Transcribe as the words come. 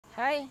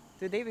Hi,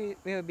 today we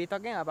will be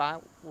talking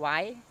about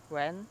why,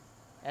 when,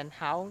 and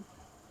how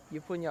you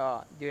prune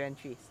your durian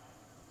trees.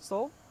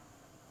 So,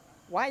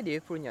 why do you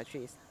prune your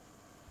trees?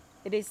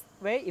 It is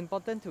very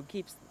important to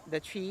keep the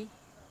tree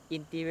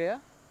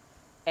interior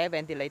air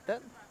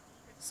ventilated.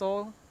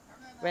 So,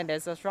 when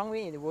there's a strong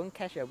wind, it won't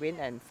catch a wind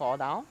and fall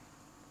down.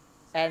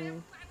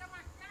 And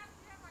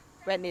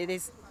when it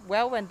is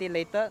well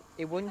ventilated,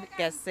 it won't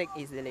get sick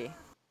easily.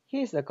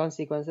 Here's the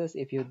consequences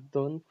if you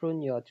don't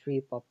prune your tree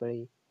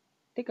properly.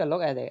 Take a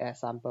look at the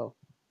example.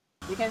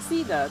 You can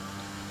see the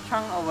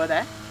trunk over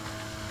there.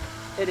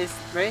 It is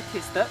very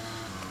twisted.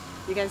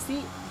 You can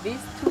see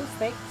these two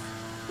stakes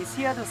is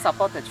here to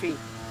support the tree.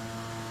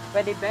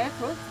 When it bear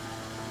fruit,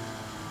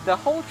 the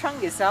whole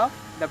trunk itself,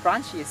 the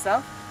branch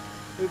itself,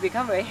 will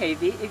become very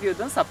heavy. If you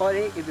don't support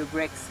it, it will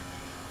break.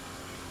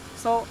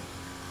 So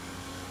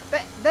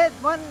that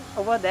one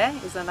over there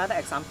is another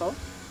example.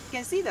 You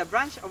can see the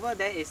branch over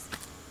there is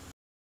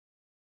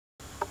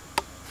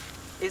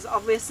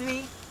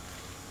obviously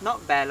not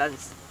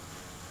balanced.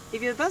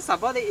 If you don't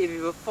support it,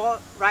 it will fall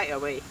right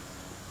away.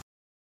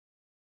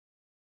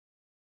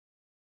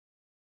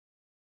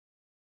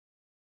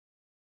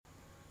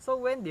 So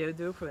when do you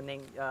do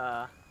pruning?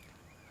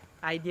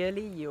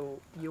 Ideally, you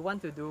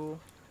want to do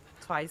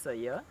twice a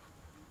year,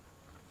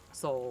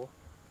 so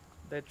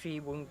the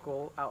tree won't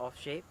go out of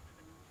shape.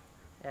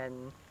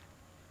 And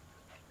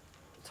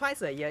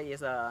twice a year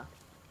is a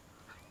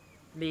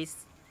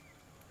least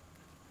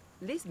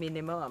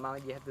minimal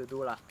amount you have to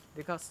do lah,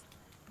 because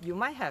you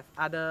might have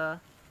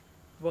other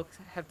works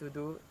have to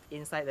do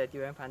inside the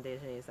durian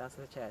plantation itself,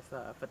 such as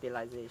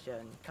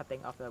fertilization,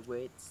 cutting off the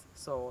weeds.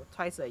 So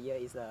twice a year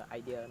is the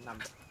ideal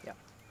number. Yeah.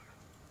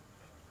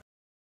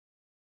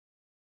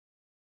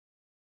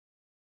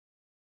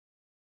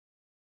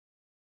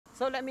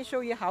 So let me show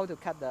you how to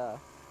cut the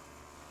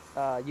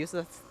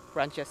useless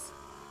branches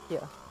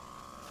here.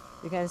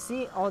 You can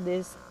see all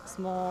these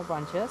small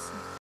branches.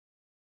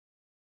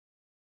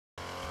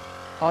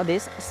 All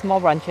these small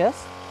branches.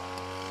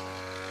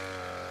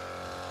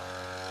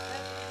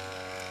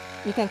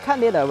 You can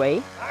cut it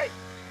away.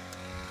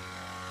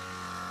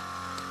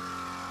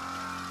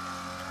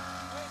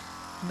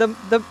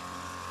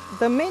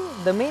 The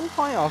main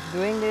point of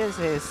doing this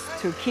is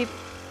to keep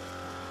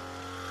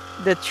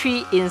the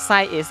tree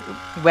inside is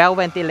well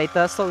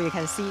ventilated, so you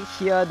can see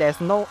here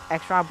there's no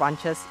extra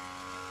branches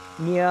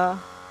near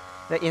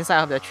the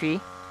inside of the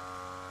tree.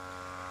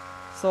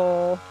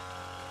 So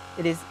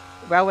it is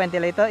well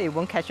ventilated, it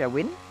won't catch a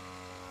wind.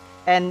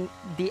 And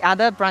the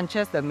other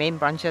branches, the main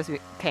branches,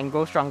 can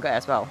grow stronger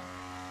as well.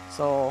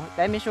 So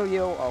let me show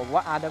you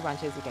what other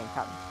branches you can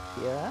cut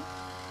here.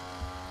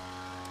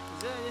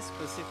 Is there any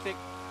specific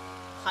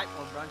type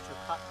of branch you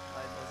cut?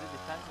 Like, does it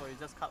depend, or you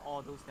just cut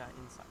all those that are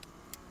inside?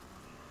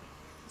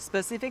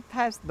 Specific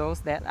types,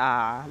 those that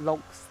are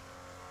looks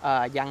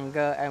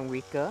younger and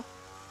weaker.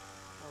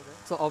 Okay.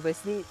 So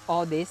obviously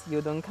all this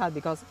you don't cut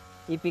because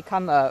it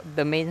become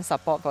the main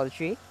support for the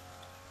tree.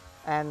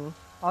 And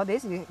all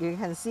this you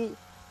can see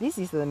this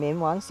is the main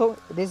one, so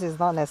this is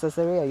not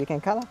necessary, or you can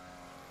cut.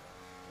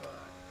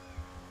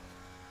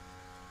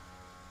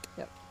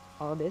 Yep,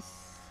 all this.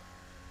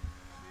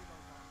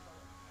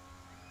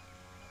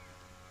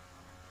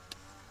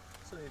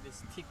 So if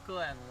it's thicker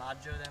and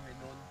larger, then we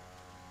don't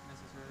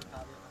necessarily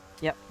cut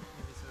it. Yep.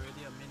 If it's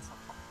already a main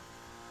support.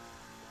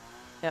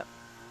 Yep.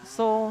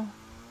 So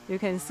you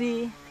can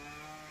see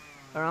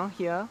around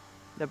here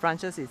the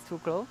branches is too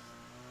close.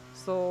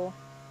 So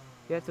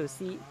you have to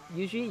see,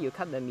 usually you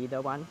cut the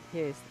middle one.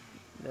 Here is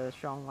the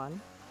strong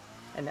one.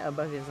 And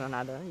above is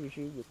another.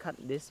 Usually you cut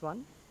this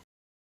one.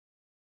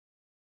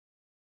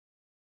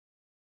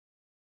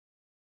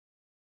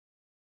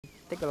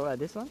 Take a look at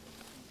this one.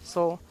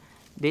 So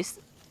this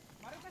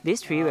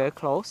tree very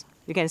close.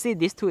 You can see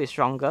this two is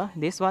stronger.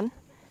 This one,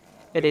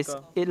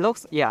 it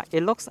looks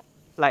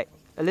like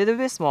a little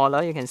bit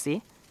smaller. You can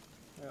see,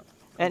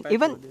 and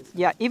even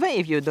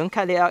if you don't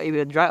cut it out, it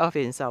will dry off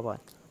itself.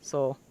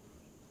 So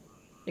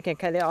you can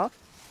cut it off.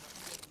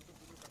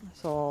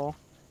 So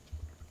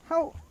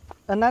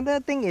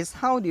another thing is,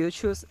 how do you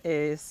choose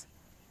is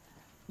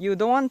you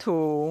don't want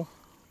to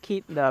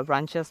keep the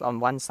branches on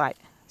one side.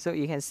 So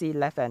you can see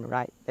left and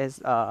right is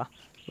a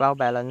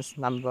well-balanced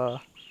number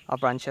of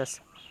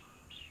branches.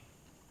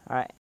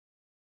 Alright.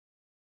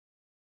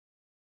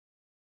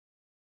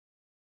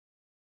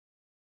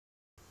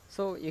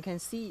 So you can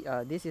see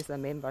this is the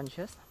main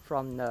branches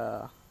from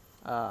the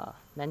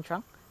main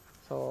trunk.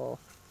 So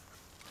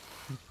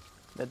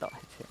the dog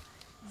is here.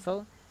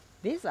 So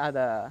these are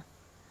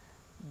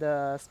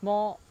the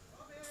small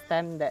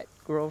stem that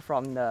grow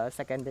from the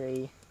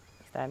secondary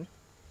stem.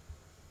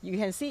 You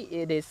can see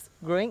it is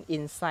growing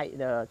inside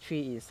the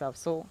tree itself,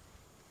 so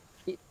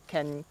it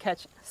can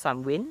catch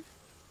some wind.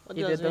 What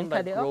does it mean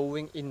by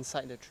growing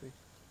inside the tree?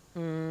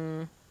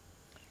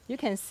 You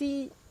can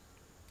see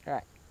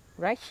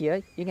right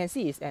here, you can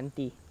see it's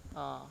empty.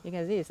 You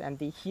can see it's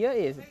empty. Here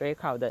is very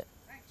crowded.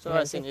 So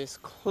I think it's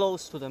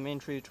close to the main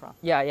tree trunk.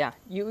 Yeah.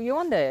 You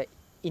want the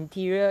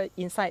interior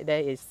inside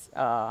there is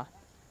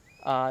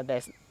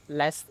there's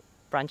less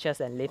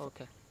branches and leaves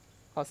Okay.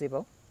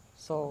 possible.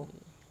 So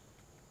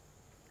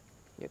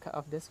you cut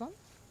off this one,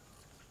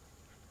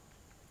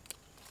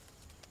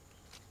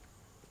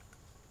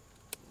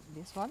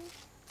 this one,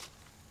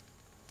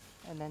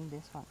 and then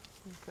this one.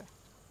 Okay.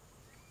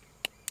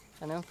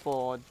 And then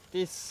for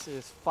this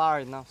is far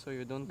enough so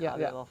you don't cut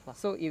it off.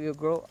 So it will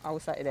grow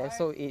outside there,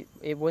 so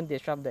it won't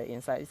disrupt the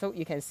inside. So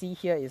you can see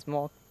here is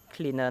more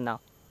cleaner now.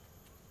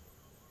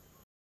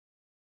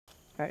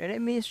 Alright,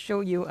 let me show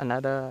you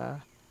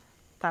another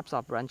types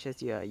of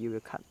branches you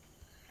will cut.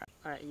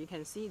 Alright, you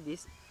can see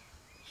this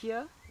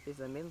here is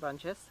the main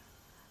branches,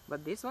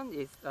 but this one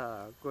is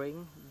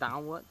growing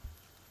downward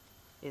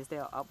instead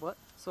of upward.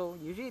 So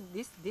usually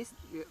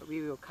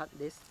we will cut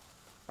these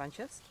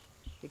branches,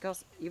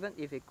 because even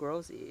if it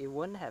grows, it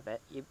won't have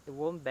it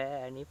won't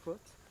bear any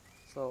fruit.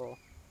 So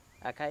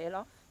I cut it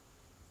off.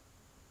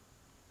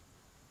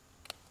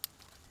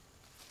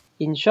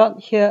 In short,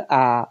 here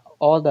are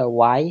all the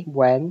why,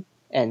 when,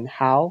 and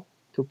how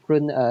to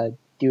prune a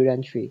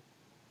durian tree.